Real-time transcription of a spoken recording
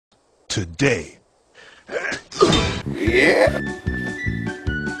today. Yeah.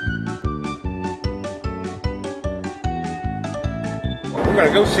 We're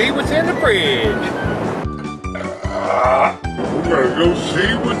gonna go see what's in the fridge. We're gonna go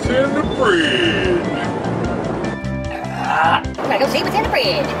see what's in the fridge. We're gonna go see what's in the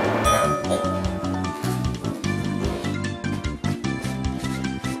fridge.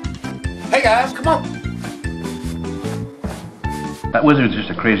 Hey guys, come on. That wizard's just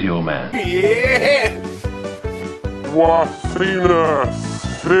a crazy old man. Yeah. Wasina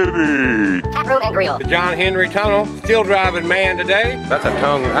City. Tap room and grill. The John Henry Tunnel, still driving man today. That's a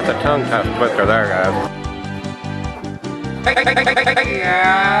tongue twister there, guys. Hey, guys.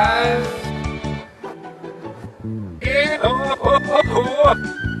 Yeah. Oh.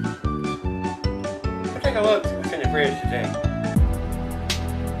 Take a look. What's in the fridge today?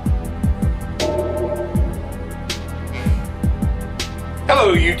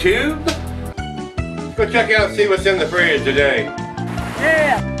 Hello, YouTube. Let's go check out and see what's in the fridge today.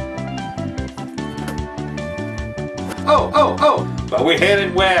 Yeah. Oh. But we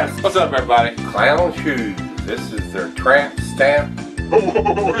headed west. What's up, everybody? Clown shoes. This is their tramp stamp.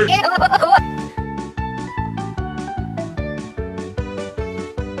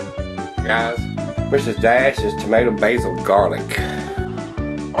 Guys, Mrs. Dash's tomato basil garlic.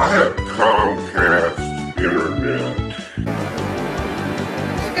 I have Comcast internet.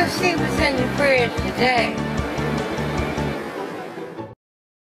 Let's go see what's in the fridge today.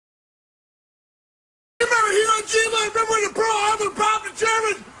 Remember here on G-Line, remember when the Pro Hammer popped the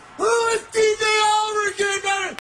German? Who is the